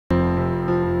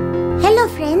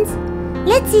friends,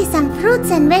 let's see some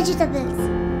fruits and vegetables.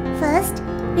 First,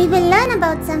 we will learn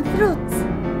about some fruits.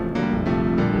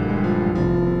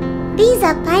 These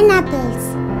are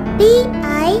pineapples.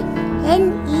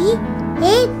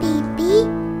 Pineapple.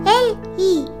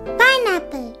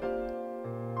 Pineapple.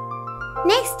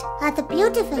 Next are the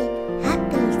beautiful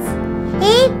apples.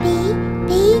 Apple.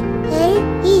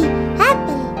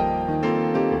 Apple.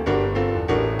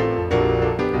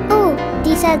 Oh,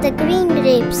 these are the green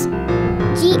grapes.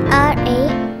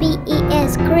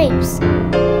 Grapes. Grapes.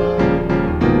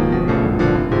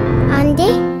 Aren't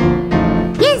they?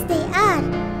 Yes, they are.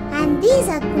 And these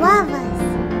are guavas.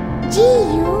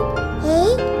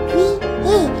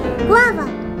 Guava. Guava.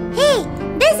 Hey,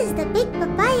 this is the big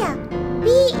papaya.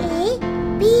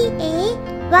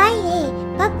 Papaya.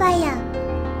 Papaya.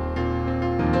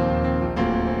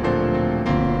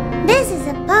 This is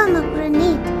a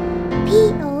pomegranate.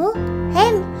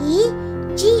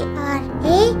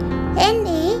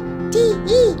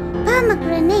 Pomegranate.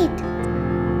 Pomegranate.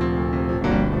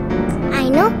 I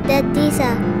know that these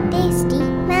are tasty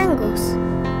mangoes.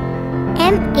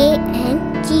 Mango.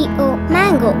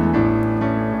 Mango.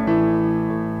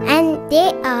 And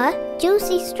they are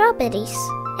juicy strawberries.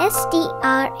 Strawberry.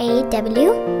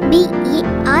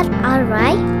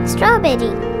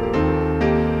 Strawberry.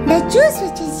 The juice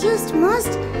which is used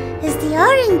most is the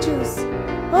orange juice.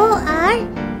 Orange.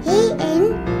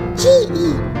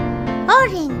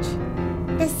 Orange.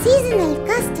 The seasonal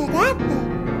custard apple.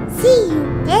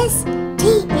 Custardapple.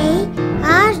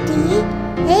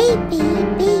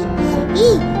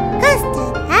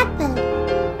 Custard apple.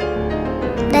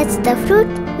 That's the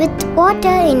fruit with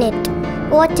water in it.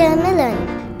 Watermelon.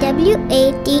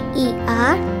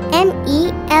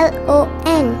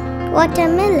 Watermelon.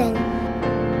 Watermelon.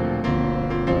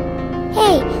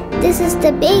 Hey, this is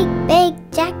the big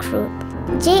jackfruit.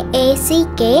 Jackfruit.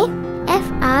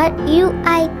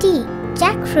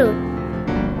 Jackfruit.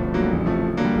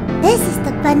 This is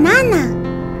the banana.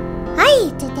 I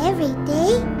eat it every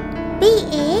day.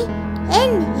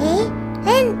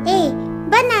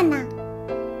 Banana.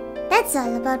 That's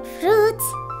all about fruits.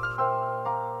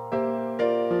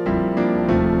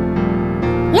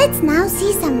 Let's now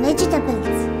see some vegetables.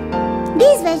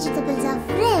 These vegetables are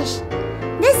fresh.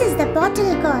 This is the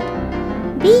bottle gourd.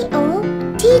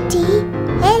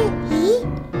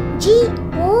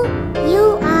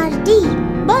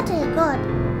 Bottlegourd. Bottle gourd.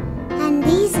 And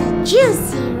these are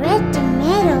juicy red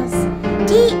tomatoes.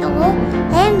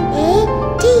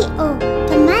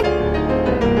 Tomato.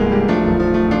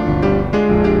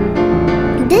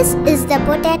 This is the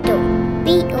potato.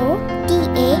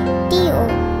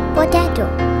 Potato.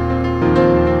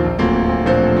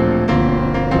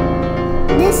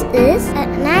 This is a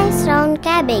nice round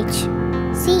cabbage.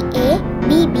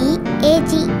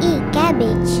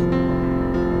 Cabbage.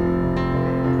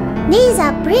 These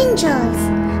are brinjals.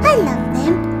 I love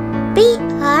them.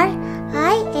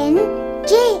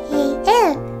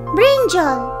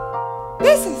 Brinjal.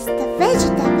 This is the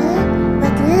vegetable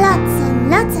with lots and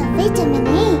lots of vitamin A.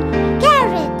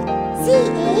 Carrot.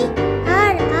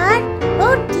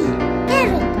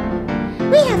 Carrot.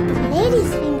 We have the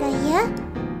lady's finger here.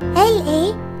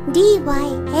 Lady's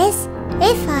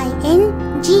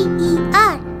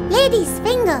finger. Lady's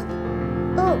finger.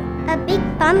 Oh, a big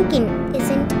pumpkin,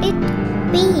 isn't it?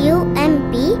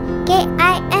 Pumpkin.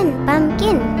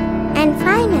 Pumpkin. And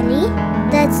finally,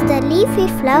 that's the leafy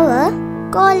flower,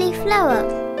 cauliflower.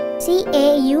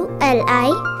 Cauliflower.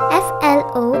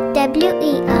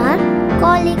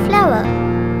 Cauliflower.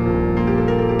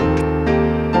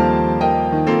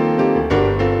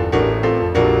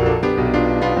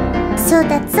 So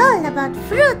that's all about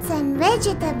fruits and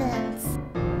vegetables.